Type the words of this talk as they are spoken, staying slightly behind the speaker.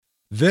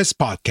This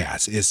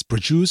podcast is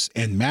produced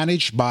and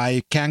managed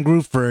by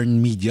Kangaroo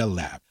Fern Media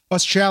Lab,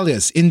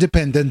 Australia's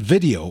independent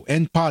video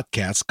and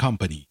podcast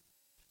company.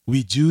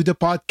 We do the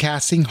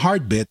podcasting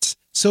hard bits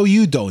so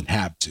you don't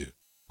have to.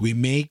 We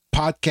make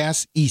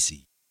podcasts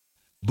easy.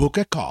 Book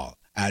a call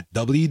at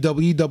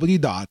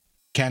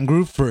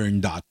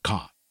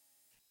www.kangaroofern.com.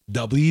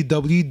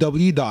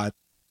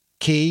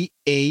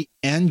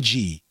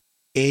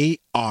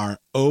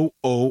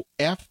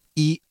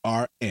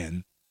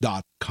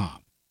 www.kangaroofern.com.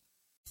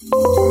 A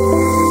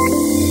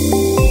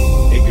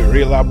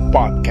Guerrilla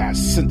Podcast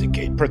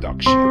Syndicate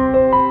production.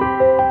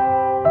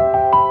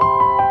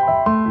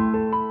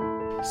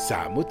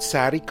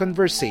 Samut-Sari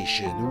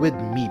Conversation with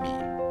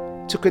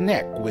Mimi, to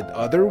connect with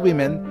other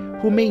women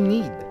who may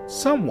need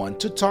someone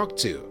to talk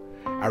to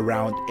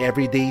around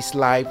everyday's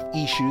life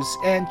issues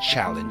and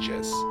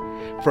challenges,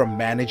 from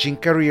managing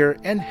career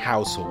and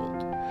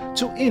household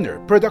to inner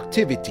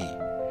productivity,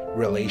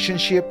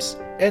 relationships,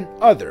 and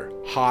other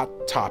hot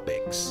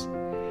topics.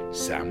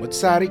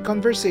 Samut-Sari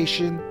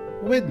Conversation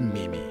with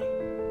Mimi.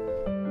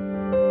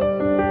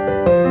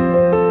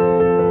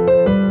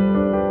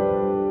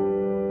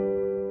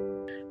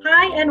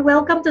 Hi, and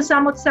welcome to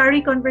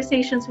Samut-Sari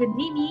Conversations with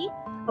Mimi,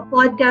 a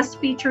podcast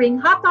featuring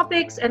hot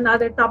topics and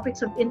other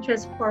topics of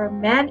interest for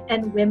men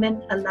and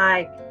women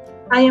alike.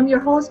 I am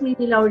your host,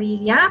 Mimi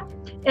Laurelia,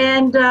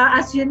 and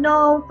as you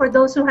know, for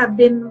those who have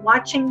been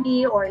watching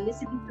me or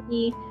listening to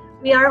me,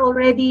 we are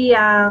already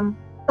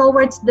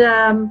towards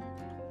the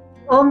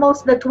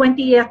almost the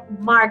 20th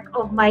mark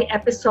of my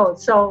episode.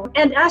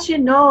 And as you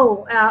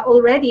know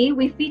already,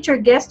 we feature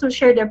guests who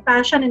share their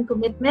passion and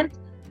commitment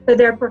to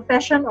their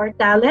profession or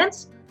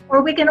talents,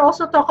 or we can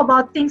also talk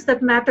about things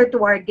that matter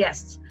to our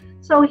guests.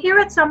 So here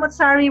at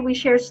Samut-Sari, we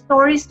share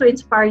stories to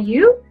inspire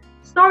you,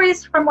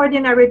 stories from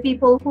ordinary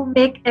people who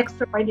make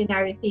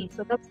extraordinary things.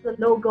 So that's the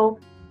logo,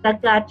 the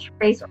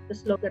catchphrase, or the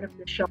slogan of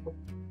the show.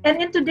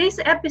 And in today's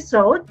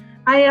episode,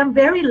 I am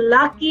very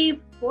lucky,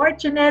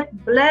 fortunate,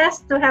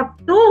 blessed to have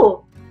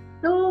two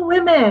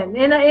women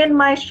in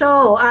my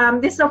show.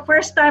 This is the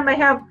first time I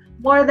have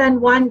more than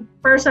one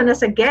person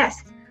as a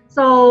guest.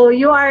 So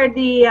you are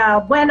the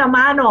buena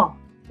mano.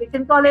 We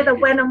can call it a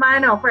buena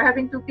mano for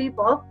having two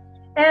people.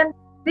 And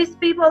these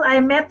people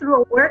I met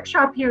through a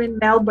workshop here in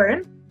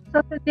Melbourne.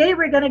 So today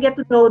we're going to get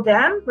to know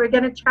them. We're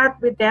going to chat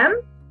with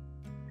them.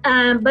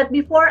 But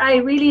before I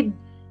really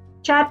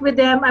chat with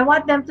them, I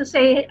want them to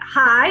say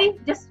hi.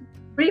 Just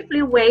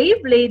briefly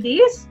wave,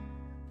 ladies.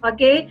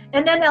 Okay?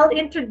 And then I'll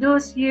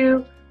introduce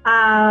you,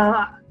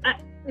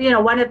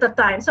 one at a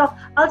time. So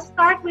I'll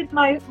start with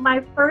my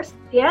first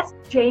guest,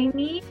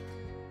 Jamie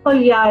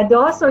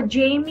Collado. So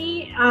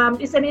Jamie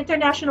is an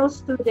international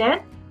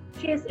student.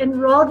 She is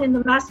enrolled in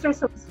the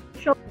Masters of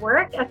Social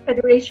Work at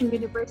Federation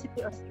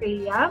University,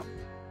 Australia.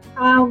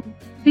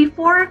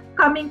 Before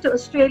coming to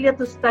Australia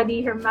to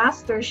study her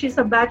master's, she's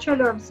a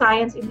Bachelor of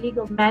Science in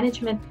Legal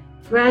Management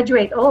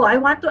graduate. Oh, I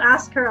want to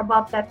ask her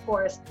about that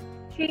course.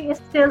 She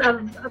is still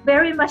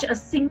very much a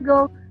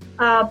single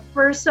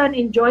person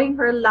enjoying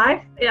her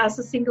life as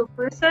a single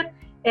person,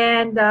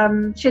 and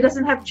she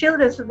doesn't have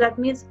children, so that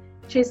means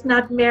she's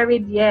not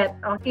married yet.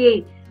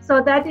 Okay,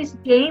 so that is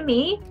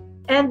Jamie.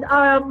 And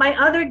my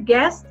other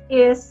guest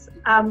is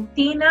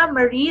Tina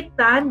Marie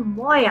Tan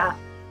Moya.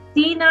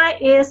 Tina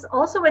is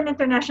also an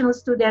international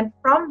student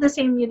from the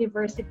same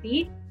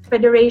university,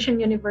 Federation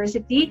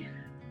University.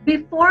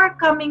 Before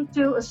coming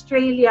to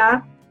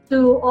Australia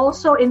to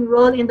also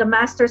enroll in the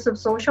Masters of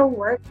Social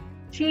Work,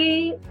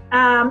 she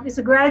is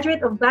a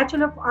graduate of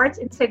Bachelor of Arts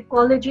in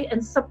Psychology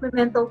and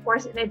Supplemental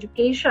Course in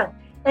Education.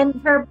 And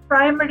her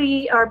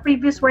primary or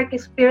previous work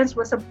experience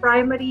was a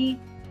primary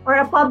or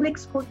a public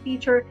school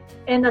teacher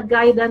and a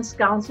guidance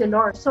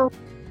counselor. So,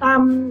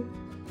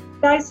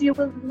 guys, you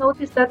will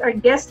notice that our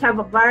guests have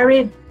a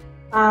varied,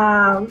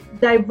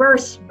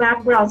 diverse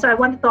background. So I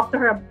want to talk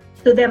to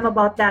them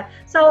about that.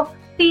 So,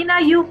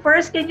 Tina, you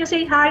first. Can you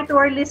say hi to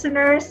our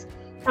listeners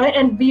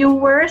and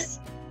viewers?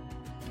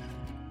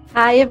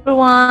 Hi,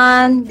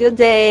 everyone. Good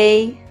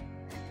day.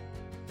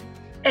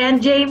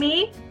 And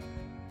Jamie?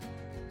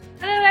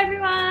 Hello,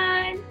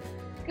 everyone.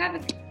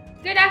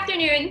 Good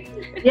afternoon.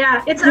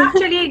 Yeah, it's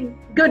actually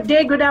good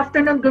day, good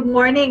afternoon, good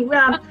morning.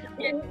 When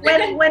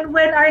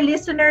our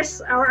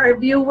listeners or our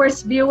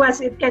viewers view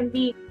us, it can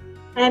be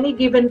any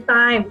given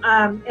time.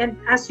 And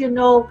as you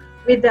know,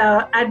 with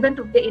the advent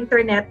of the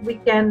internet, we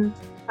can,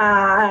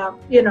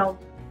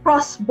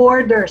 cross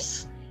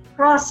borders,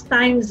 cross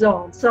time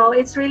zones. So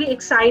it's really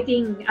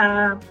exciting.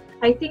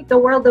 I think the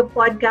world of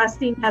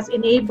podcasting has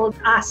enabled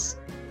us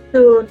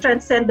to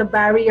transcend the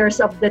barriers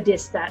of the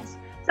distance.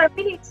 So I'm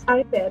really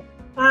excited.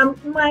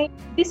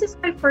 This is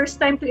my first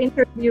time to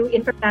interview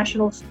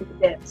international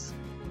students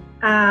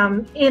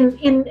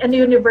in a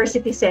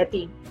university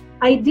setting.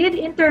 I did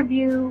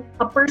interview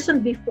a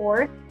person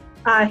before.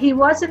 He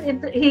is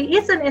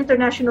an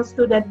international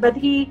student, but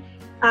he's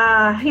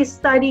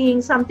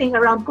studying something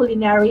around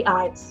culinary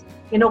arts,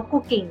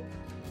 cooking,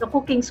 the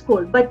cooking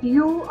school. But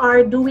you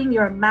are doing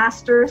your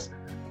Masters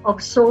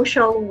of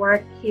Social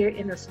Work here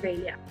in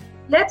Australia.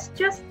 let's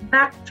just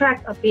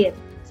backtrack a bit.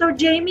 So,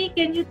 Jamie,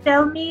 can you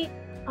tell me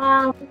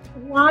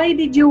why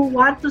did you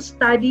want to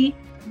study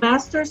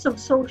Masters of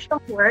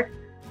Social Work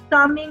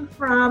coming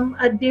from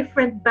a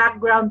different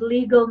background,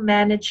 legal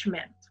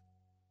management?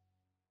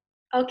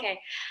 Okay.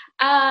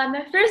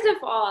 First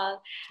of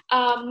all,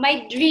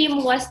 my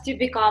dream was to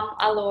become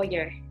a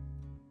lawyer.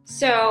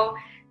 So,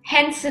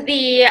 hence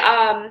the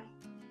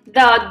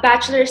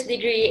bachelor's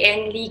degree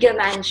in legal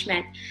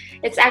management.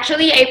 It's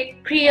actually a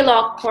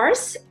pre-law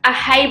course, a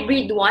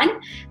hybrid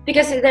one,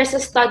 because there's a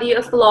study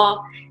of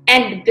law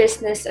and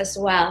business as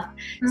well.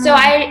 So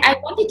I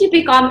wanted to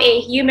become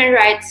a human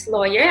rights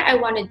lawyer. I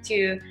wanted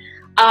to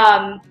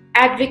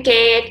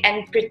advocate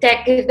and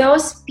protect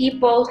those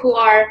people who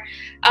are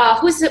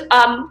whose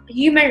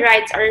human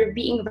rights are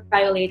being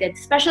violated,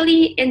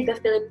 especially in the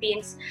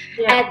Philippines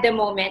at the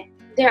moment.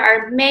 There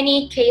are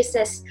many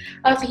cases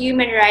of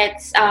human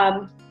rights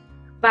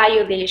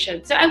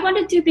violation. So I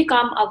wanted to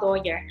become a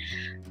lawyer.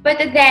 But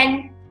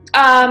then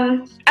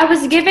I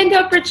was given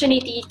the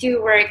opportunity to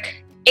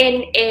work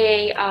in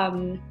a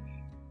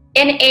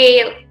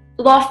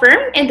law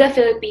firm in the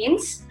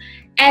Philippines.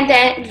 And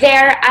then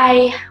there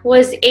I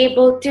was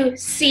able to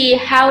see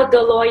how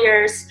the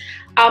lawyers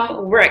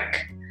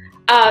work.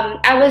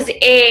 I was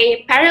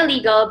a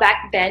paralegal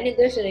back then in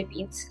the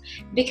Philippines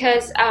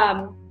because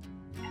I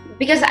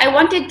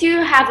wanted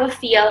to have a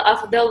feel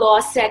of the law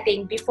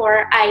setting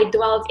before I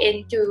delved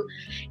into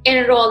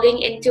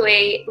enrolling into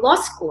a law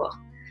school.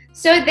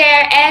 So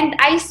there, and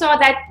I saw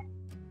that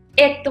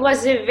it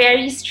was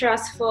very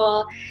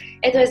stressful,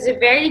 it was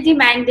very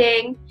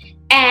demanding,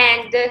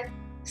 and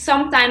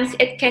sometimes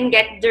it can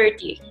get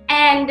dirty.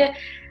 And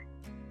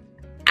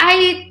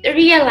I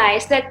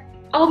realized that,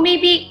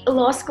 maybe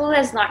law school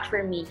is not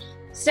for me.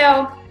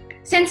 So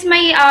since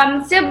my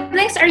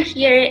siblings are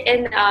here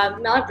in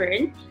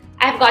Melbourne,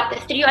 I've got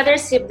 3 other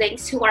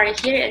siblings who are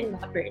here in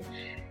Melbourne.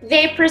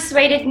 They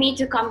persuaded me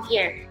to come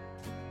here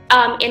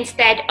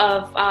instead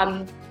of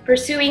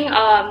pursuing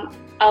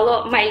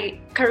my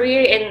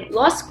career in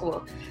law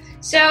school.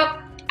 So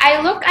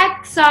I look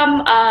at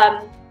some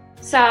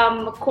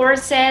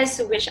courses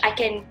which I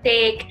can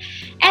take,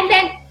 and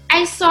then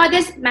I saw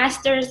this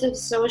Masters of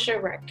Social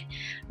Work.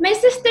 My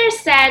sister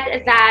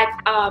said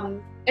that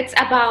it's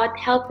about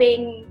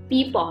helping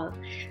people,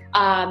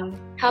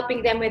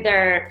 helping them with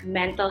their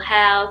mental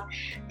health,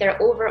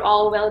 their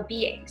overall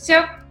well-being.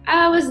 So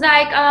I was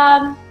like,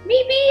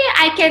 maybe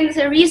I can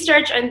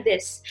research on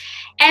this.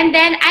 And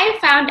then I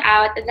found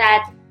out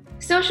that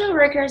social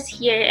workers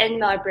here in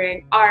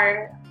Melbourne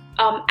are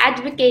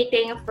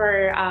advocating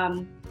for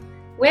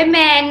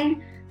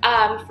women,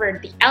 for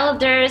the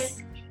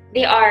elders.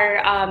 They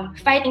are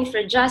fighting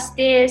for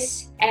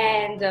justice,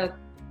 and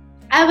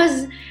I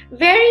was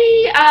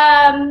very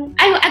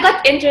I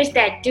got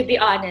interested, to be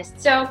honest.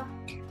 So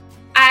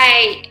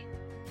I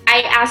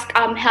asked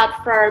help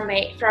from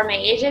my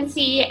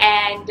agency,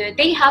 and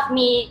they helped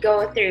me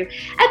go through.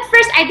 At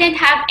first, I didn't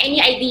have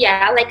any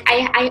idea. Like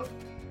I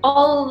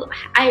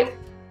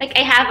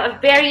have a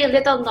very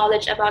little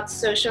knowledge about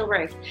social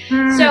work.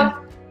 So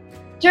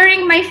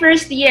during my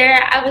first year,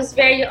 I was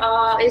very,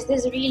 is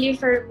this really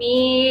for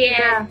me?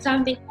 And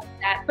something like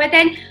that. But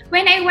then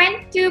when I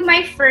went to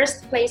my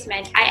first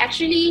placement, I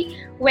actually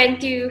went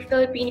to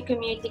Philippine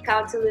Community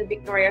Council in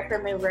Victoria for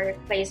my work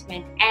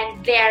placement.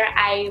 And there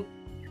I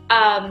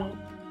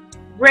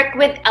worked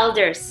with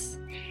elders.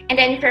 And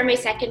then for my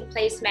second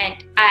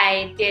placement,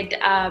 I did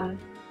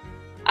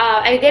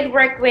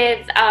work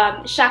with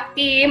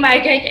Shakti,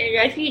 migrant and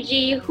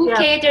refugee, who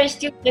caters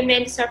to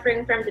women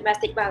suffering from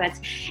domestic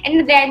violence.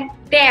 And then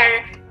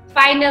there,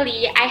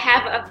 finally, I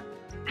have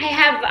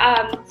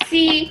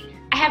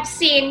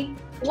seen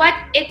what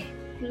it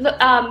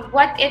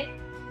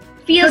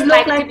feels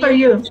like for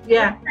you.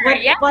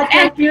 What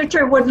your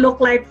future would look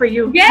like for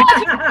you.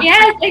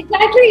 Yes,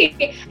 exactly.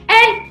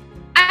 And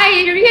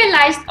I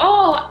realized,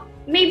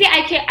 maybe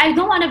I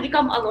don't want to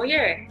become a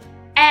lawyer.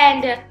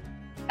 And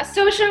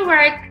social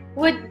work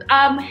would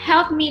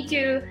help me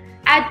to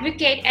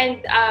advocate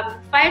and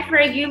fight for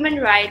human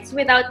rights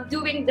without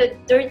doing the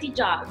dirty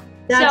job.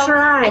 That's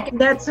right.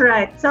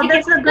 So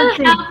that's a good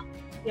thing.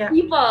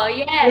 People,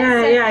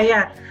 yes.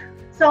 Yeah.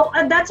 So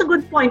that's a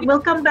good point. We'll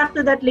come back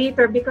to that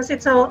later because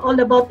it's all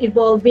about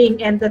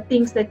evolving and the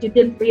things that you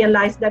didn't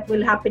realize that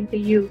will happen to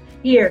you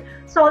here.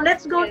 So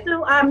let's go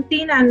to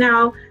Tina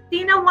now.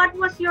 Tina, what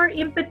was your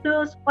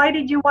impetus? Why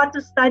did you want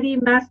to study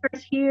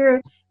master's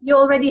here? You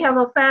already have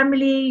a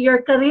family.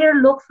 Your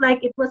career looks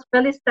like it was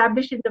well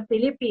established in the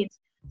Philippines.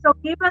 So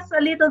give us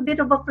a little bit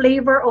of a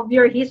flavor of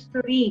your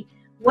history.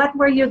 What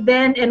were you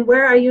then and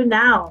where are you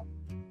now?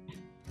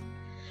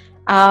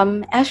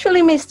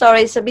 Actually, my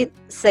story is a bit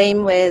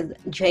same with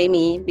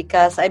Jamie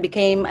because I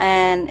became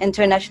an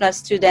international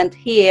student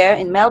here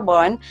in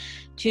Melbourne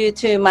due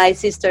to my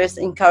sister's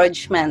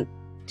encouragement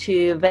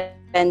to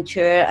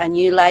venture a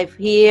new life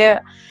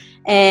here.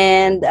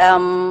 And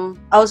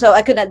also,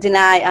 I could not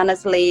deny,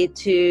 honestly,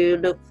 to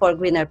look for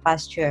greener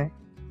pasture.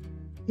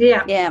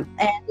 Yeah. Yeah,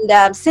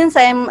 and since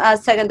I'm a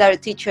secondary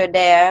teacher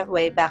there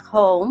way back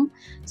home,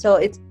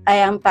 so I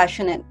am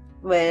passionate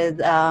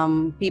with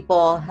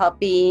people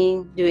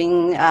helping,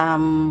 doing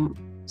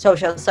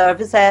social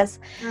services.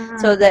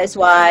 So that's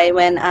why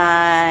when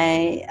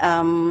I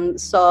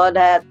saw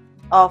that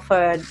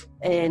offered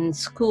in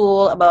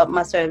school about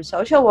Master of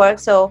Social Work,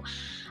 so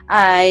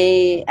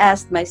I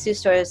asked my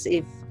sisters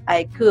if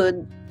I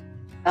could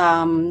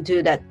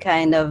do that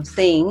kind of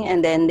thing,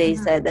 and then they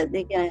said that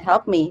they can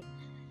help me.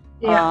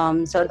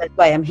 Yeah. So that's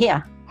why I'm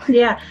here.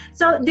 Yeah.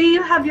 So do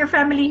you have your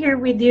family here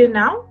with you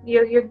now?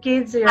 Your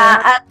kids, your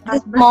At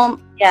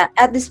husband?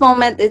 at this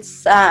moment,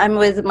 it's I'm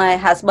with my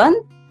husband,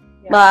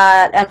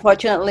 but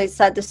unfortunately,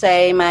 sad to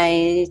say,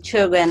 my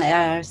children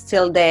are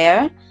still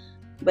there,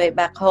 way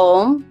back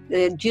home,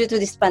 due to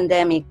this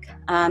pandemic.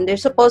 They're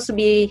supposed to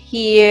be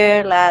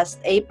here last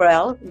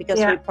April because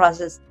we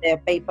processed their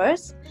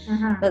papers.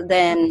 But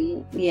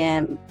then,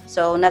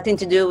 so nothing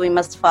to do. We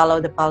must follow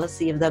the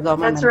policy of the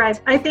government. That's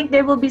right. I think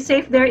they will be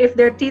safe there if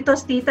their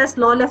titos, titas,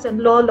 lolas, and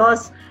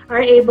lolos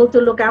are able to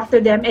look after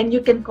them, and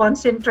you can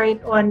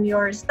concentrate on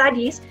your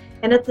studies.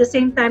 And at the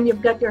same time,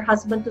 you've got your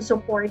husband to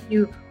support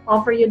you,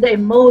 offer you the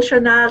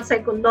emotional,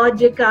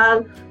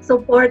 psychological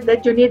support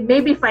that you need,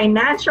 maybe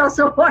financial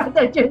support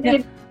that you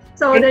need,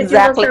 so that you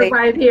will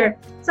survive here.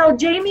 So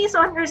Jamie's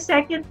on her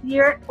second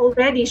year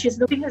already. She's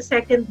doing her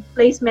second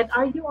placement.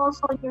 Are you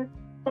also on your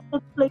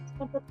second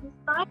placement at this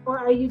time, or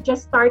are you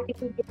just starting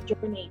with your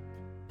journey?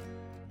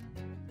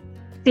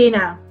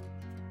 Tina?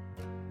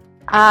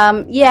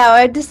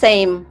 We're the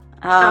same.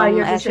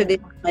 Actually,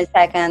 my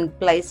second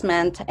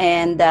placement,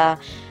 and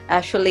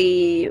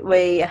actually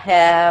we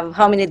have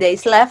how many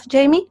days left,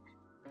 Jamie?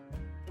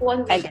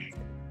 1 week.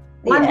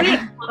 1 week.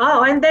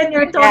 Oh, and then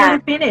you're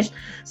totally finished.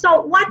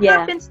 So what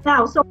happens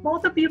now? So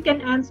both of you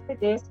can answer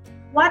this.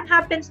 What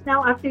happens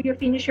now after you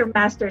finish your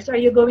master's? Are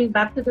you going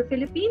back to the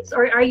Philippines,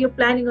 or are you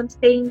planning on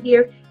staying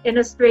here in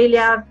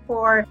Australia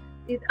for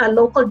a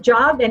local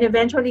job and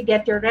eventually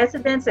get your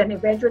residence and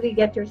eventually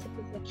get your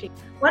citizenship?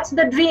 What's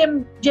the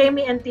dream,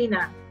 Jamie and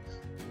Tina?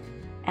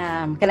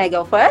 Can I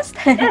go first?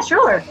 Yeah,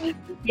 sure.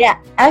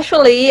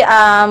 Actually,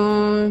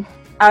 our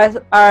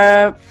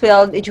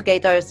field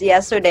educators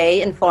yesterday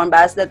informed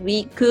us that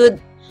we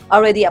could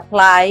already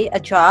apply a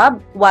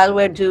job while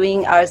we're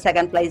doing our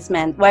second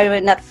placement, while we're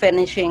not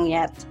finishing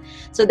yet.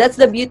 So that's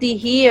the beauty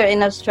here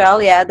in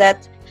Australia,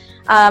 that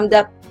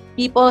the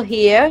people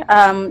here,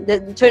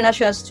 the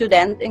international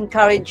student,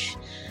 encouraged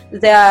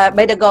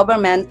by the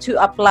government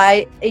to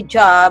apply a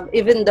job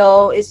even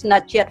though it's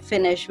not yet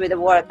finished with the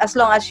work, as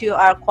long as you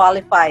are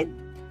qualified.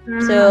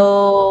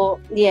 So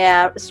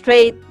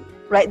straight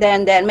right there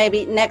and then,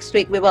 maybe next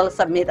week we will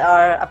submit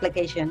our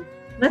application.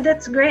 But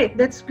that's great.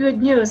 That's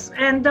good news.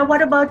 And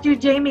what about you,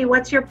 Jamie?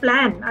 What's your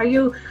plan? Are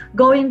you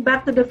going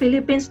back to the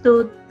Philippines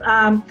to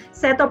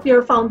set up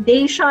your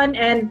foundation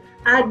and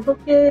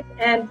advocate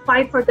and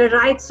fight for the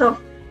rights of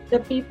the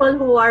people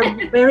who are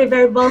very,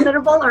 very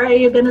vulnerable? Or are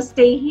you going to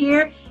stay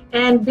here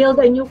and build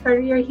a new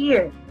career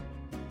here?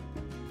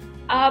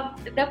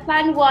 The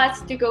plan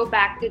was to go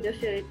back to the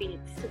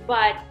Philippines,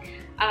 but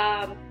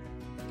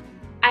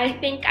I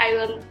think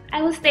I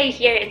will stay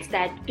here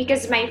instead,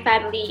 because my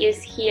family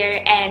is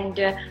here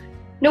and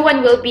no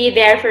one will be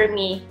there for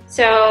me.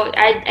 So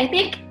I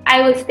think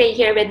I will stay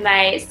here with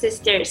my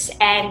sisters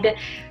and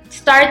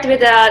start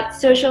with a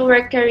social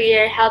work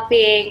career,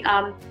 helping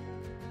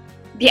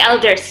the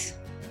elders.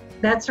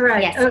 That's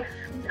right. Yes.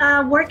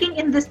 Working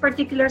in this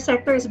particular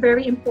sector is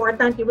very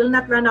important. You will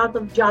not run out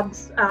of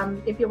jobs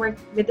if you work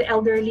with the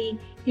elderly,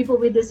 people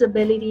with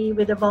disability,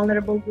 with the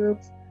vulnerable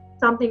groups,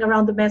 something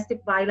around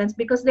domestic violence,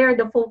 because they're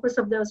the focus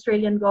of the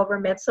Australian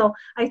government. So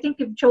I think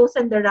you've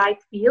chosen the right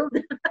field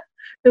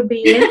to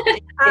be in.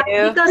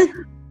 Because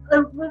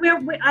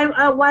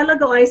a while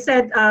ago I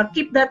said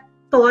keep that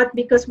thought,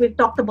 because we've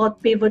talked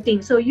about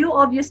pivoting. So you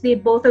obviously,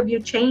 both of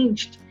you,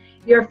 changed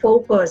your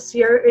focus.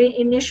 Your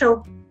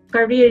initial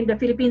career in the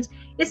Philippines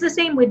is the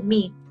same with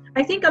me.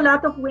 I think a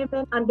lot of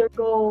women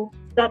undergo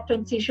that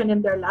transition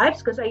in their lives,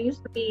 because I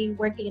used to be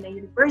working in a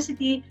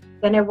university,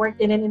 then I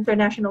worked in an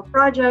international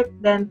project,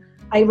 then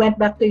I went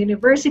back to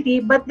university.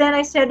 But then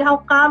I said, how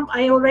come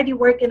I already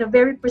work in a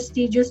very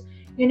prestigious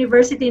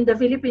university in the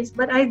Philippines,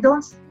 but I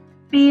don't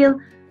feel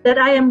that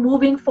I am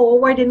moving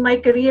forward in my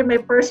career, my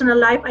personal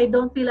life. I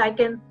don't feel I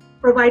can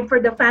provide for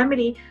the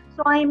family.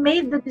 So I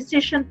made the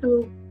decision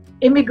to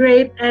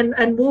immigrate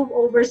and move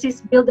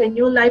overseas, build a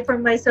new life for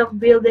myself,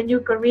 build a new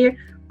career,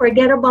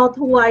 forget about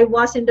who I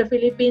was in the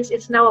Philippines.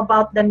 It's now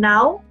about the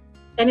now,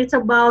 and it's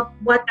about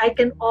what I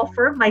can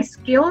offer, my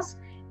skills,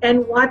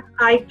 and what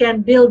I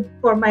can build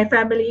for my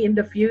family in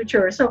the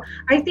future. So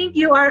I think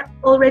you are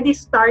already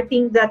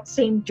starting that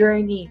same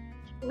journey,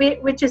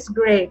 which is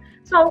great.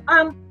 So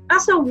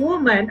as a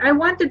woman, I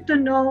wanted to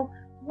know,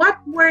 what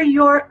were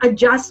your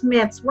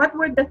adjustments? What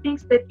were the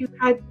things that you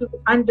had to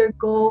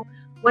undergo?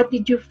 What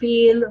did you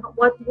feel?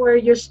 What were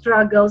your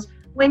struggles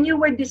when you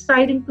were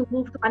deciding to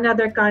move to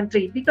another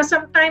country? Because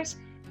sometimes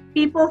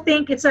people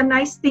think it's a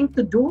nice thing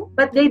to do,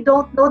 but they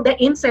don't know the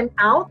ins and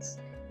outs.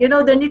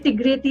 the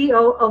nitty-gritty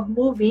of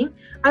moving.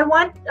 I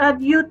want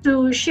you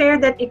to share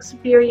that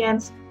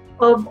experience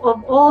of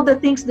all the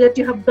things that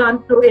you have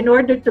gone through in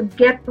order to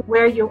get to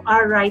where you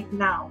are right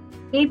now.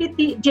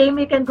 Maybe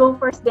Jamie can go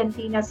first, then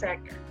Tina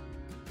second.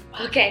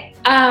 Okay.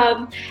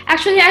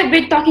 Actually, I've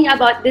been talking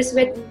about this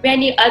with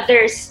many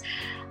others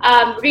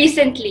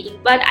recently,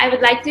 but I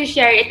would like to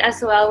share it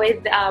as well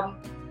with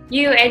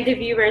you and the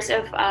viewers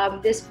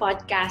of this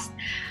podcast.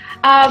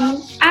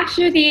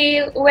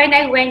 Actually, when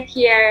I went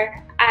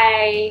here,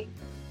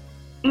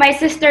 my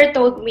sister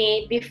told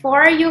me,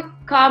 before you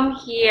come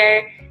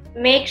here,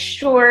 make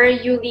sure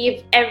you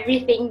leave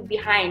everything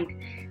behind.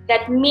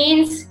 That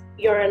means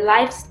your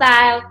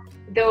lifestyle,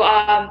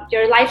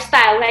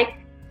 like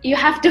you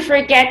have to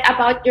forget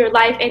about your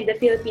life in the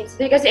Philippines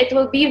because it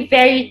will be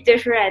very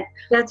different.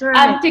 That's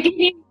right. To give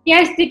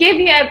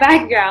you a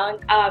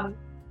background,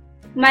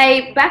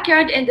 my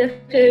background in the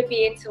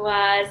Philippines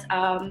was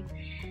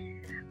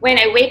when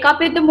I wake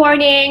up in the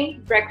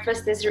morning,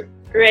 breakfast is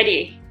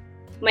ready.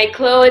 My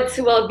clothes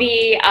will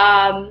be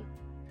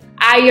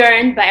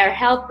ironed by our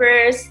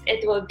helpers.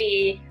 It will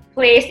be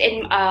placed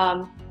in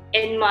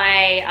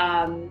my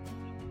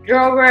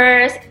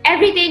drawers.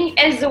 Everything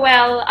is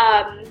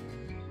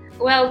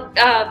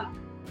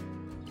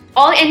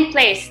all in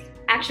place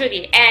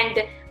actually.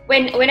 And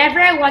whenever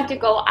I want to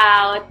go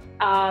out,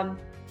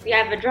 we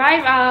have a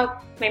drive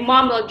up. My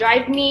mom will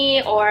drive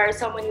me, or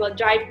someone will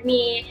drive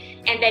me.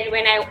 And then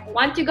when I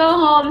want to go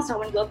home,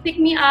 someone will pick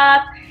me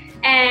up.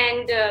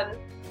 And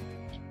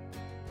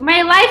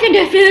my life in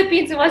the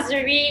Philippines was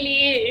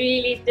really,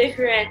 really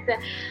different.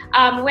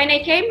 When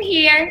I came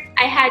here,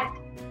 I had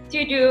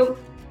to do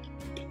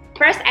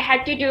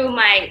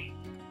my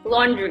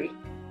laundry,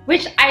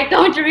 which I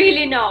don't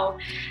really know.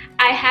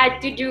 I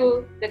had to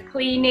do the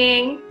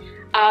cleaning.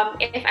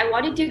 If I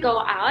wanted to go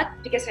out,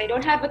 because I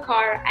don't have a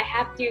car, I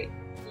have to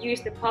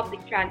use the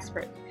public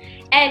transport.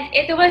 And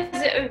it was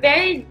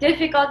very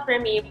difficult for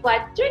me,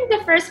 but during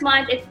the first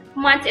months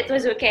it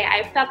was okay.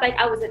 I felt like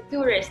I was a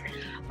tourist.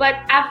 But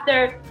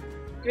after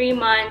 3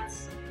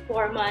 months,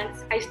 4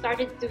 months, I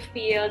started to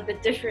feel the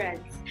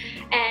difference.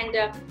 And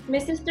my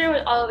sister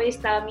would always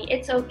tell me,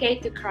 it's okay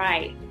to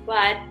cry,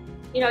 but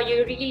you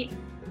really,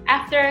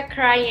 after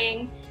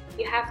crying,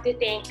 you have to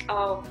think,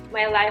 oh,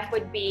 my life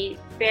would be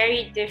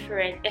very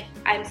different if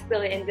I'm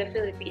still in the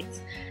Philippines.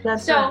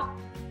 That's so right.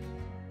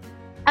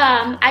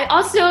 I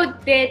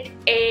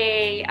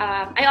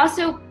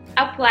also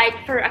applied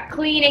for a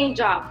cleaning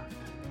job.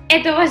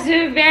 It was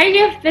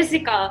very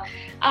physical.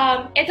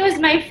 It was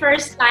my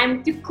first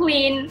time to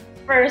clean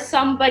for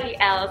somebody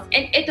else,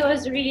 and it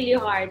was really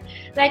hard.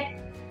 Like,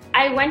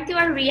 I went to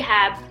a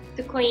rehab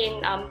to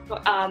clean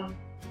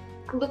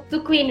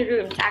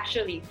rooms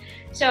actually.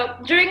 So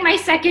during my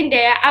second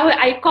day,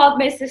 I called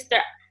my sister.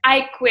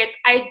 I quit.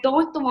 I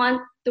don't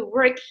want to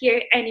work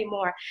here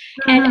anymore.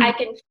 And I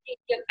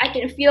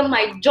can feel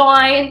my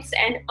joints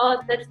and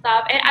all that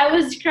stuff. And I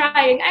was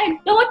crying. I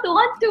don't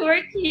want to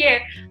work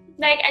here.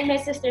 And my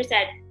sister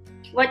said,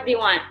 "What do you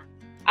want?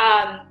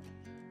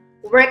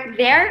 Work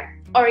there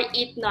or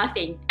eat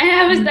nothing?" And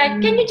I was like,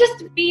 "Can you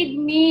just feed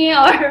me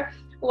or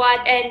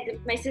what?"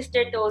 And my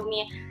sister told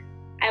me,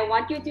 "I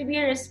want you to be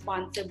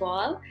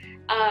responsible.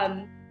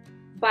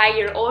 Buy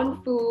your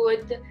own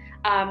food.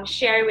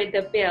 Share with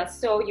the bills.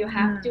 So you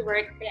have to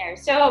work there."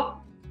 So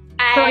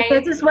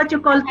this is what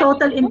you call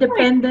total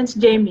independence,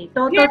 Jamie.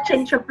 Total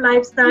change of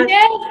lifestyle,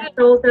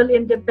 total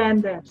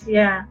independence.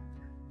 Yeah.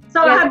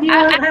 So have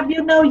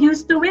you now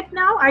used to it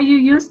now? Are you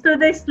used to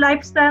this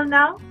lifestyle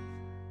now?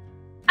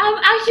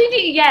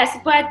 Actually, yes.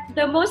 But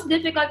the most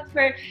difficult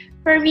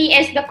for me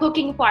is the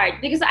cooking part,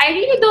 because I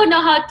really don't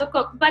know how to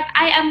cook. But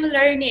I am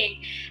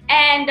learning,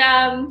 and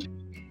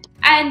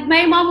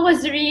my mom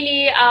was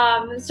really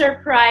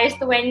surprised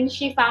when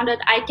she found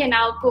out I can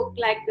now cook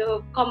like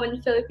the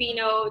common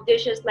Filipino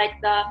dishes, like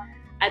the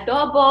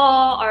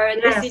adobo or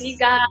the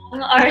sinigang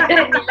or the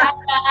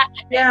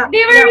nilata.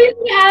 They were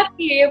really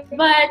happy,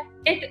 but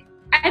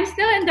I'm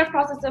still in the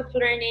process of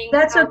learning.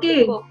 That's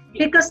okay,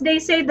 because they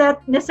say that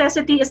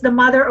necessity is the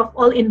mother of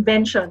all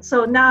invention.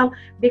 So now,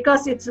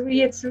 because it's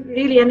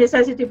really a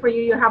necessity for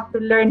you, you have to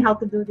learn how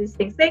to do these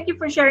things. Thank you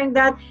for sharing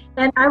that.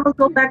 And I will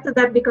go back to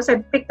that because I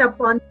picked up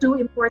on two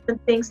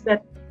important things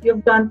that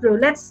you've gone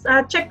through. Let's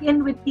check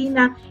in with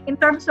Tina in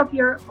terms of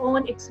your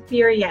own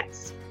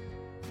experience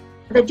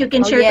that you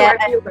can share to our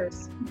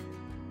viewers.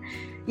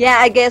 Yeah,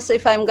 I guess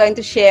if I'm going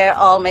to share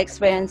all my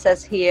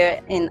experiences here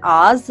in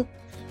Oz,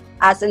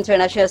 as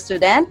international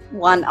student,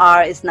 1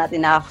 hour is not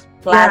enough.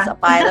 Plus a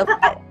pile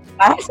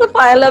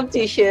of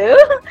tissue.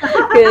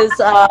 Because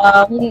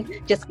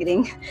just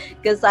kidding.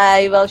 Because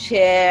I will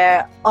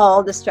share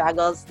all the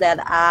struggles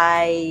that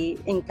I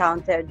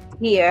encountered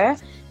here,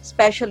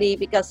 especially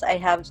because I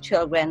have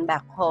children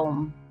back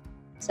home.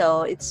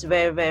 So it's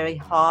very, very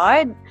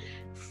hard.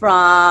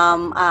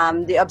 From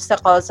the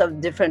obstacles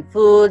of different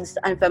foods,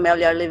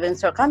 unfamiliar living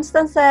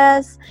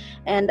circumstances,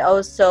 and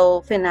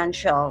also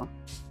financial.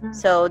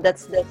 So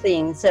that's the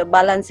thing. So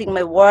balancing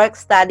my work,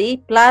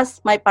 study, plus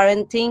my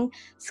parenting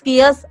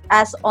skills,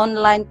 as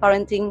online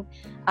parenting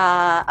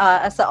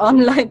as an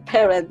online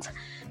parent.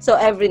 So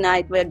every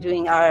night we're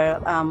doing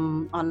our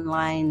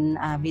online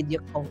video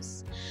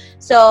calls.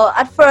 So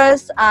at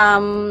first,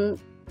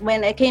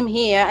 when I came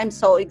here, I'm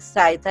so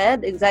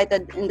excited in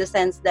the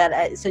sense that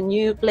it's a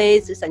new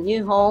place, it's a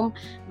new home.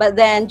 But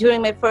then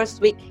during my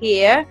first week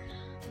here,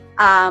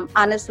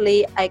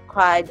 honestly, I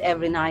cried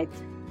every night.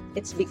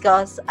 It's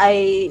because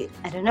I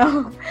don't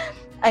know,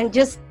 I'm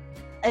just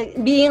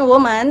being a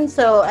woman,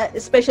 so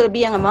especially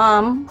being a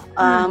mom,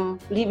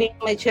 leaving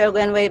my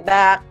children way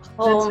back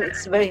home,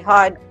 it's very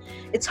hard.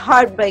 It's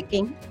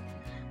heartbreaking.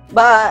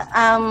 But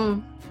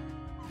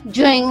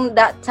during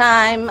that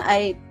time,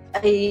 I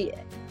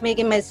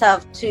making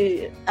myself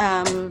to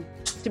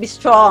be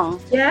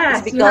strong.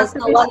 Yes, it's because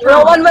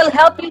no one will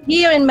help you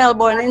here in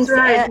Melbourne. That's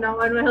right. No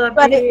one will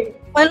help you.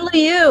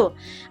 Only you.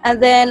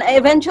 And then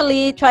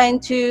eventually trying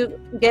to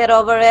get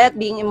over it,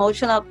 being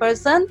emotional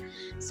person.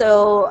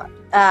 So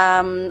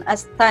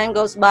as time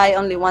goes by,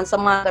 only once a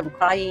month I'm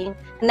crying.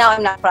 Now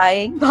I'm not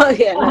crying, but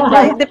yeah, not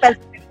crying. Depends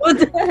on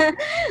the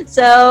mood.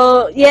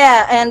 So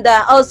yeah, and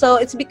also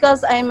it's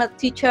because I'm a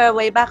teacher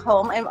way back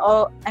home.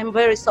 I'm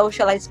very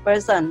socialized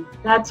person.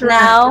 That's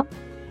right.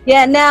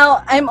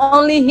 Now I'm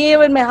only here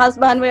with my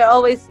husband. We're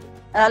always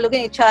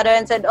looking at each other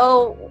and said,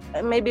 oh,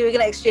 maybe we're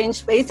gonna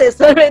exchange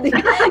faces already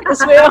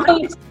because we're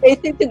always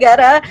facing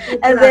together,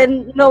 and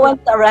then no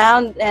one's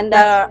around, and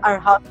our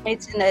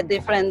housemates in a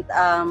different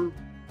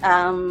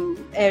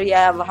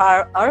area of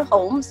our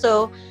home,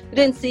 so we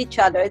didn't see each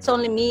other. It's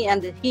only me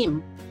and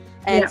him,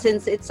 and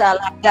since it's a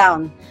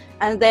lockdown,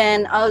 and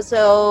then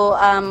also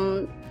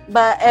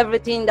but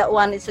everything that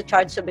one is a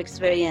charge of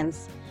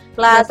experience.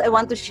 Plus I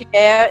want to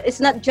share,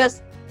 it's not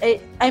just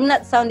I'm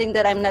not sounding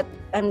that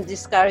I'm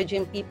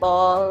discouraging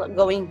people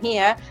going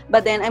here,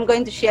 but then I'm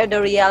going to share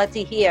the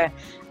reality here.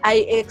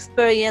 I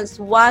experienced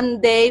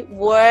one day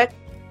work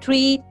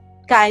 3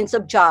 kinds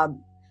of job.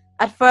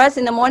 At first,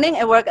 in the morning,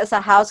 I work as a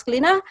house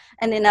cleaner,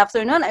 and in the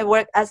afternoon, I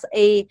work as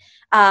a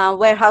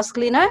warehouse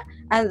cleaner,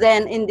 and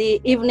then in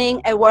the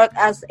evening, I work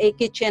as a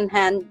kitchen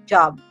hand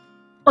job.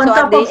 On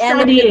top of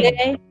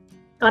studying.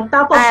 On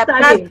top of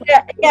studying.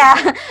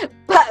 Yeah,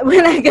 but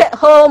when I get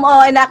home,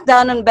 I knock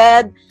down on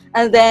bed,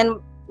 and then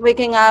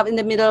waking up in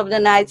the middle of the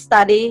night,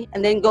 study,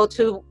 and then go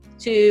to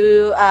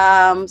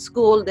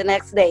school the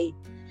next day.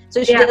 So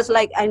it's just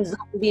like I'm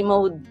zombie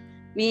mode.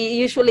 We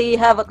usually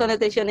have a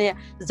connotation here,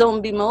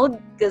 zombie mode,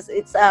 because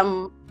it's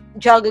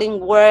juggling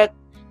work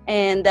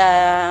and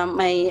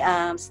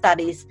my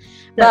studies.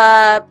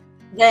 But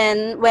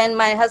then when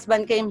my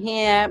husband came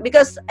here,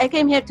 because I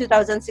came here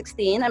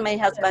 2016 and my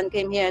husband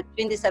came here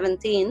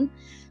 2017,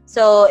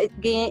 so it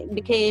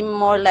became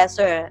more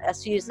lesser,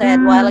 as you said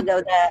a while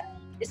ago, that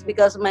it's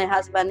because my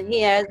husband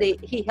here,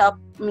 he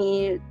helped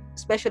me,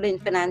 especially in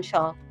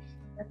financial.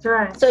 That's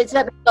right. So it's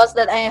not because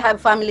that I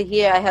have family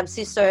here, I have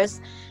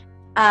sisters.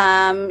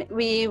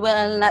 We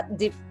will not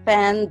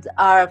defend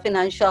our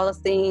financial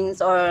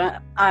things or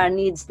our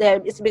needs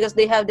there. It's because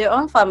they have their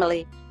own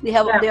family. They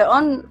have their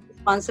own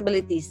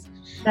responsibilities.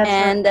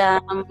 That's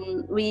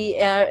right. We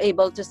are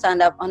able to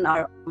stand up on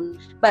our own.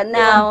 But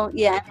now,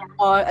 I'm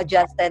more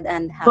adjusted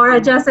and happy. More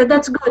adjusted,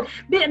 that's good.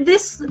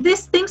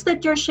 These things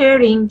that you're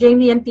sharing,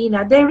 Jamie and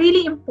Tina, they're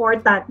really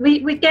important.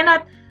 We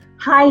cannot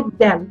hide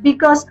them,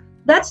 because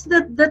that's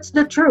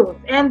the truth,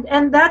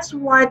 and that's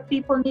what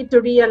people need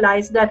to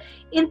realize, that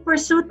in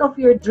pursuit of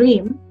your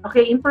dream,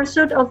 in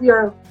pursuit of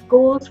your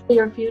goals for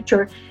your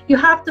future, you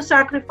have to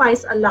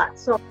sacrifice a lot.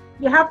 So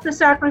you have to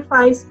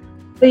sacrifice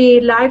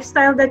the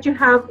lifestyle that you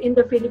have in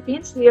the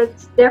Philippines.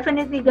 It's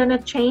definitely gonna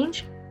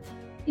change.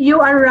 You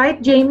are right,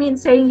 Jamie, in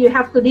saying you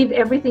have to leave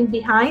everything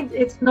behind.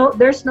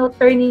 There's no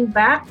turning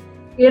back.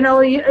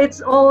 It's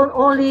all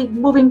only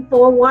moving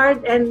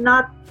forward, and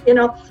not,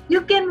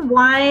 you can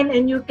whine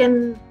and you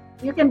can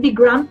be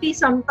grumpy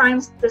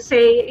sometimes to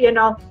say,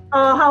 oh,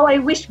 how I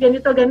wish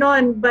ganito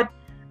ganon, but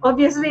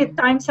obviously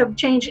times have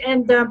changed,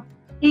 and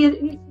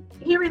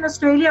here in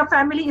Australia,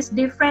 family is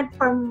different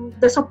from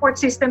the support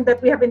system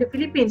that we have in the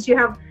Philippines. You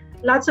have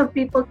lots of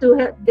people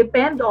to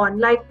depend on.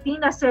 Like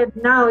Tina said,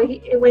 now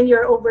when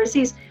you're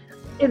overseas,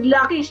 it's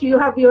lucky you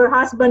have your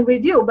husband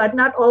with you, but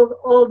not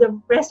all the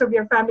rest of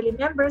your family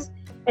members,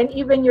 and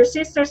even your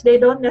sisters, they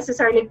don't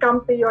necessarily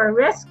come to your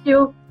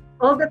rescue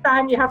all the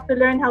time. You have to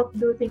learn how to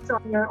do things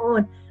on your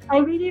own. I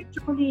really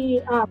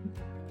truly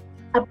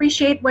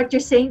appreciate what you're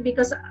saying,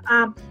 because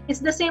it's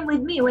the same with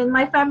me. When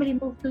my family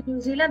moved to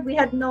New Zealand, we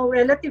had no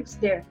relatives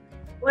there.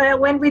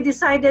 When we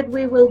decided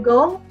we will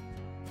go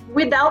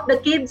without the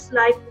kids,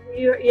 like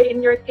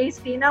in your case,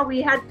 Tina,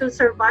 we had to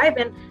survive,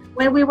 and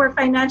when we were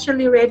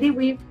financially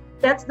ready,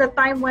 that's the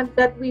time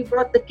that we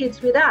brought the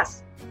kids with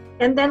us.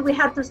 And then we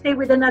had to stay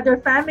with another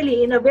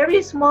family in a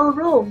very small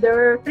room. There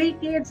were 3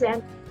 kids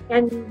and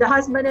the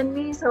husband and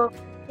me, so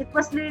it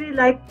was really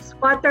like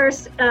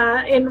squatters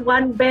in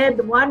one bed,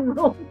 one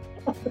room.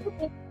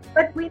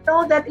 But we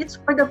know that it's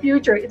for the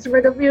future. It's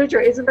for the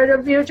future. It's for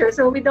the future.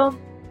 So we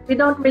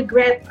don't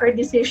regret our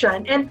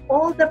decision. And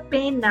all the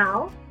pain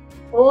now,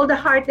 all the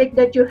heartache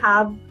that you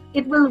have,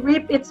 it will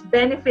reap its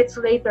benefits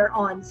later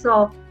on.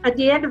 So at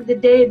the end of the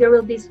day, there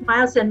will be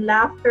smiles and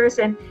laughters,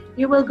 and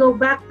you will go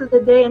back to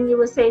the day and you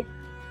will say,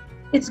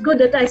 it's good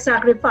that I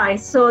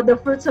sacrificed. So the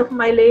fruits of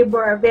my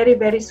labor are very,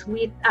 very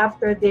sweet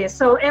after this.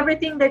 So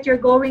everything that you're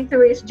going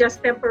through is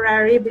just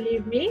temporary,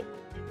 believe me.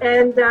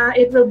 And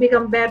it will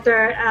become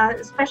better,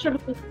 especially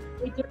with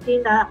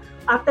you,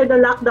 after the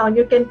lockdown,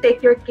 you can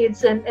take your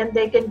kids and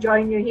they can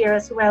join you here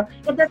as well.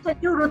 And that's a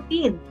new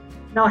routine,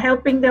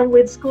 helping them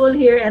with school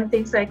here and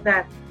things like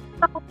that.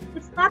 So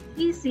it's not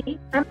easy.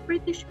 I'm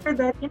pretty sure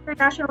that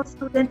international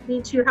student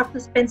means you have to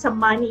spend some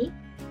money.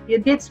 You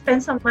did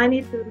spend some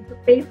money to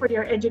pay for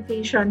your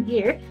education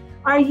here.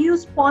 Are you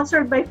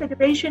sponsored by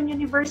Federation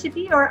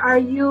University, or are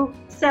you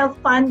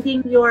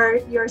self-funding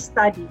your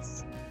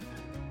studies?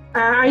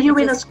 Are you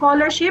in a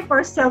scholarship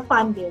or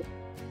self-funded?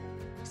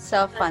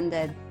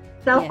 Self-funded.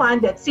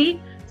 Self-funded. Yeah.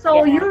 See?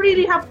 So you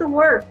really have to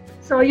work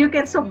so you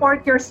can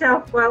support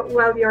yourself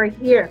while you're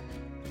here.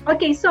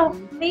 Okay, so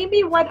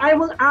maybe what I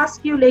will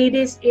ask you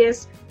ladies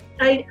is,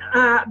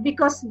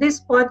 because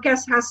this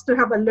podcast has to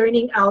have a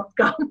learning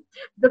outcome,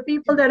 the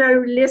people that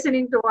are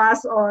listening to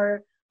us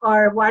or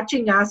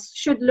watching us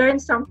should learn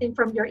something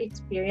from your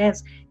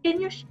experience. Can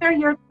you share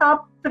your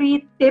top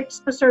 3 tips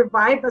to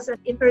survive as an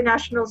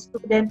international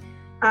student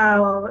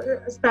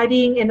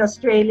studying in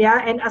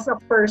Australia, and as a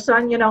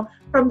person,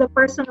 from the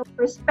personal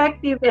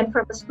perspective and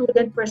from a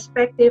student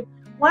perspective,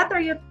 what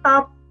are your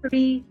top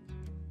 3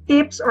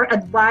 tips or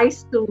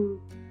advice to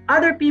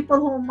other people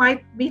who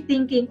might be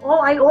thinking, oh,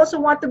 I also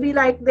want to be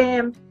like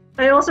them.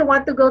 I also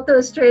want to go to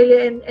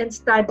Australia and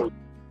study.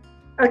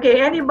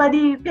 Okay,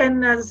 anybody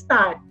can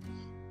start.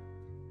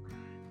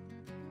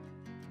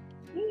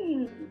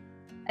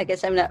 I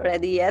guess I'm not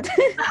ready yet.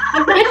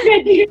 I'm not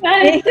ready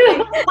yet.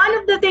 One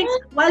of the things,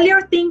 while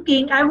you're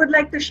thinking, I would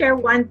like to share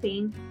one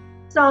thing.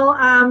 So,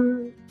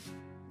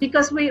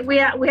 because we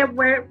have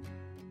where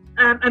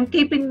I'm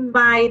keeping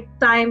my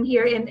time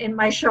here in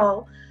my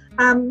show.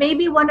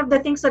 Maybe one of the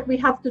things that we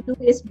have to do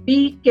is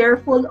be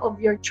careful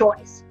of your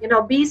choice.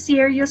 Be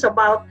serious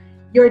about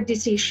your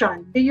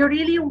decision. Do you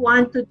really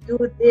want to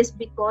do this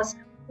because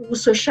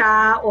uso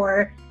siya,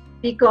 or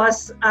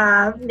because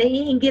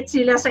naiinggit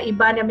sila sa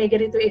iba na may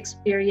ganito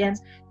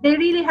experience? They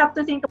really have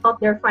to think about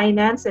their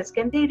finances.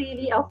 Can they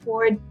really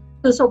afford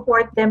to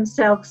support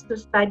themselves to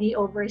study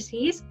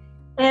overseas?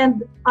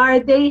 And are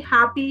they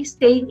happy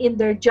staying in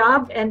their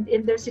job and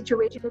in their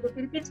situation in the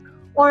Philippines?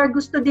 Or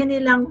gusto din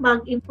nilang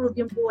mag-improve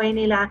yung buhay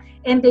nila,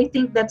 and they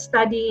think that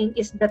studying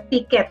is the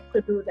ticket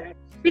to do that?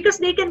 Because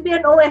they can be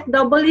an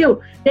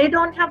OFW. They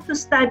don't have to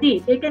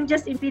study. They can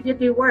just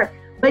immediately work.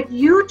 But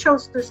you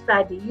chose to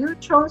study. You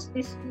chose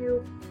this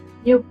new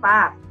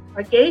path.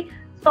 Okay?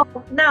 So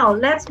now,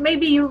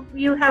 maybe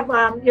you have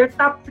your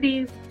top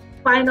 3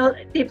 final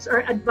tips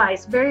or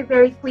advice very,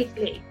 very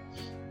quickly.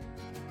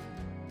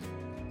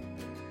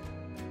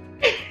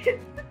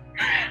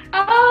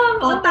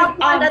 Top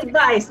 1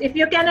 advice. If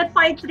you cannot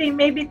find 3,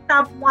 maybe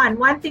top 1.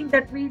 One thing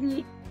that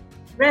really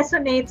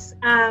resonates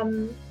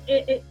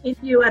in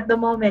you at the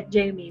moment,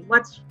 Jamie.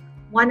 What's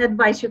one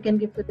advice you can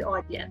give to the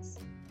audience?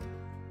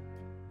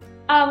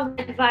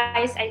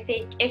 Advice, I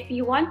think, if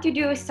you want to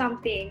do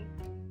something,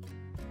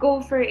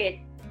 go for it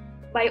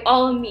by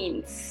all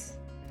means.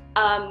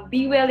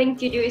 Be willing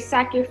to do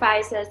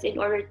sacrifices in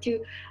order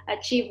to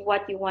achieve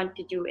what you want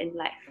to do in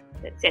life.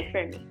 That's it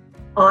for me.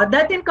 Oh,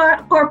 that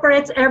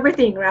incorporates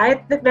everything,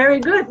 right? Very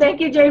good. Thank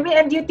you, Jamie.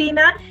 And you,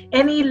 Tina,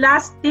 any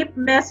last tip,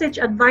 message,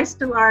 advice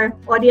to our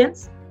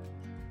audience?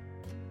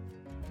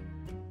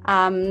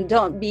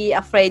 Don't be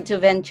afraid to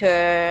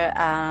venture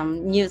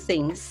new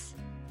things.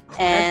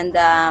 And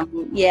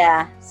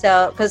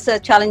so because the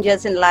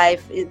challenges in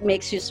life, it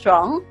makes you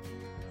strong.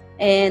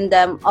 And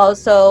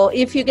also,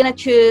 if you're going to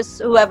choose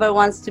whoever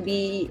wants to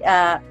be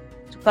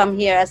to come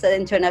here as an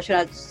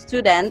international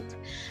student,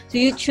 so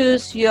you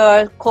choose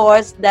your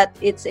course that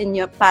it's in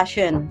your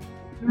passion.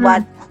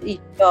 What is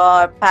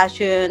your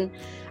passion?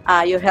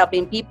 You're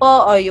helping people,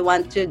 or you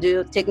want to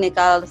do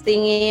technical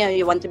thingy, or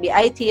you want to be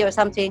IT or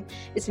something.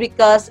 It's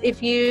because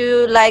if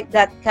you like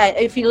that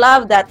if you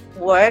love that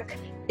work,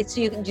 it's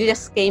you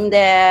just came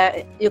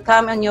there. You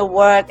come on your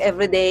work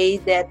every day.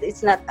 That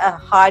it's not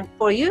hard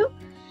for you.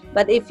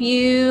 But if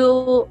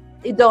you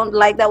don't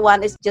like that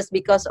one, it's just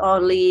because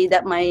only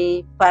that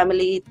my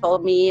family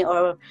told me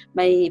or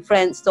my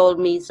friends told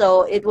me.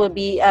 So it will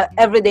be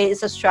every day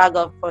is a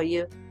struggle for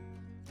you.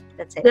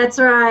 That's it. That's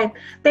right.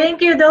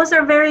 Thank you. Those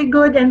are very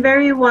good and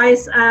very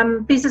wise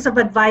pieces of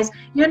advice.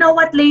 You know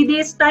what,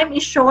 ladies? Time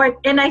is short,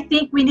 and I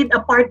think we need a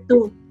part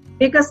 2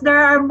 because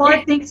there are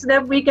more things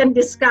that we can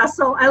discuss.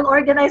 So I'll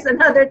organize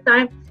another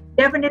time.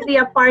 Definitely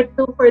a part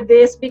 2 for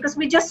this, because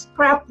we just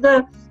scratch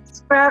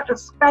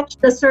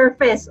the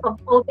surface of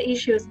all the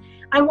issues.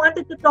 I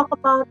wanted to talk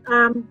about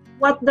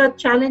what the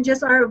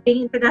challenges are of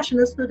being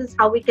international students,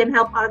 how we can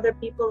help other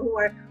people who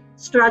are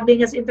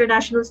struggling as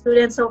international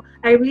students. So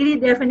I really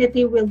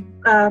definitely will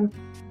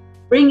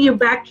bring you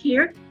back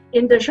here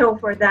in the show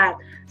for that.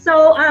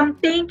 So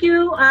thank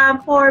you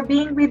for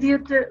being with me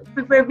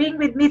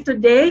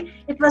today.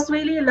 It was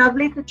really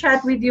lovely to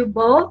chat with you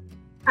both.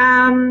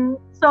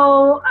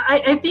 So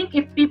I think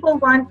if people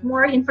want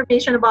more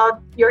information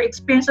about your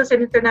experiences as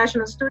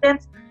international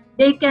students,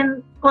 they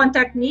can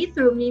contact me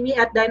through Mimi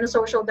at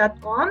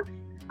dinosocial.com.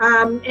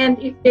 And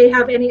if they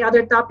have any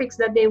other topics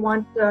that they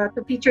want to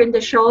feature in the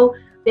show,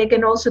 they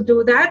can also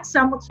do that.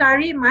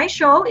 Samuksari, my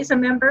show, is a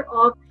member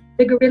of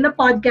the Guerrilla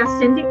Podcast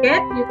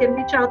Syndicate. You can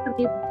reach out to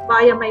me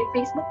via my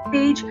Facebook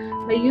page,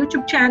 my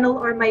YouTube channel,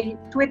 or my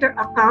Twitter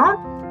account.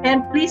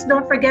 And please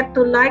don't forget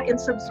to like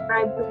and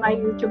subscribe to my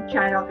YouTube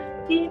channel.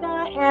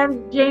 Tina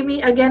and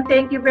Jamie, again,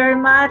 thank you very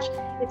much.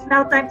 It's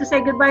now time to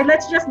say goodbye.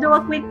 Let's just do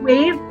a quick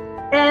wave.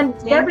 And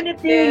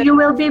definitely you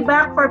will be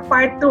back for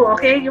part 2,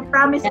 okay? You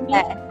promised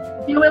me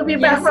you will be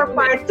back for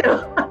part 2.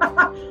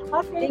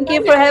 Okay, thank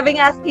you for having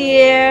us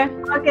here.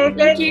 Okay,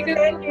 thank you.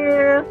 Thank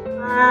you.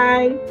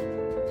 Bye.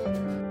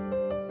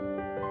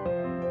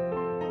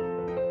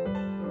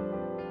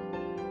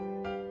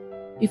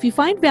 If you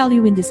find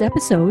value in this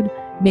episode,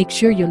 make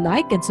sure you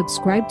like and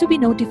subscribe to be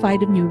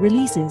notified of new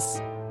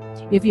releases.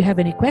 If you have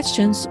any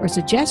questions or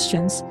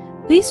suggestions,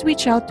 please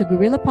reach out to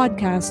Guerrilla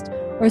Podcast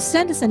or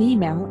send us an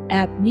email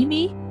at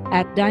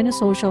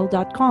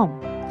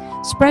mimi@dinosocial.com.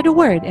 Spread the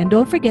word and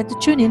don't forget to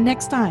tune in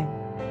next time.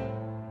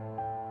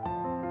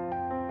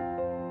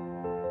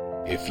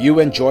 If you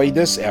enjoyed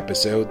this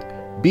episode,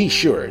 be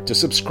sure to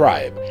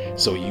subscribe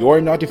so you're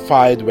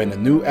notified when a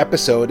new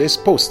episode is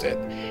posted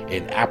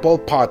in Apple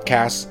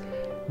Podcasts,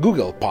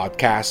 Google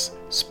Podcasts,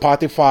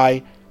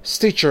 Spotify,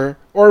 Stitcher,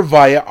 or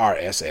via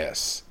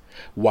RSS.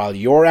 While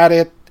you're at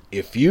it,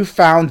 if you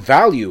found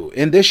value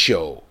in this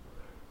show,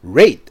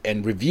 rate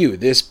and review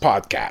this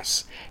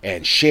podcast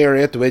and share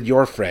it with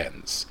your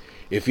friends.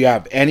 If you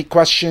have any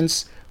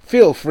questions,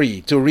 feel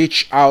free to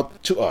reach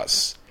out to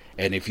us.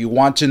 And if you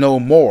want to know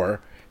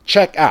more,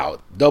 check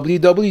out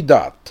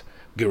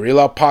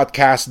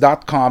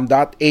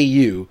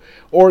www.guerrillapodcast.com.au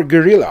or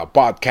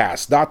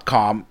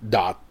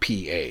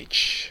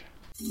guerrillapodcast.com.ph.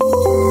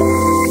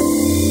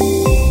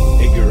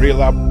 A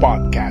Guerrilla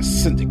Podcast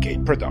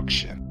Syndicate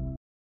production.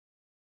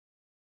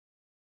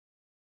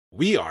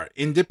 We are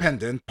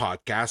Independent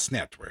Podcast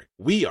Network.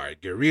 We are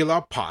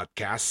Guerrilla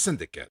Podcast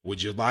Syndicate.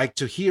 Would you like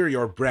to hear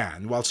your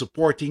brand while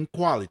supporting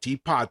quality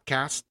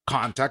podcasts?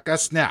 Contact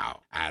us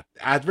now at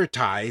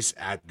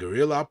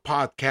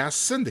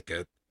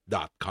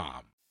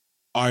advertise@guerrillapodcastsyndicate.com.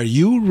 Are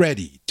you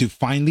ready to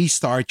finally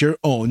start your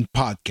own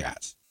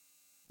podcast?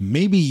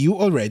 Maybe you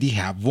already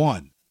have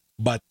one,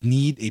 but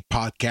need a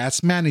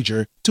podcast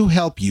manager to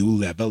help you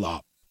level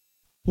up.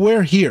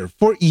 We're here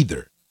for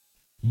either.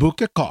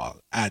 Book a call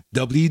at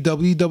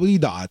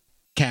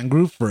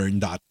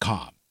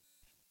www.kangaroofern.com,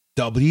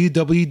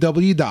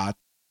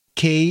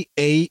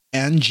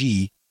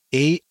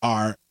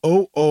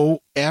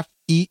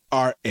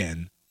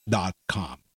 www.kangaroofern.com,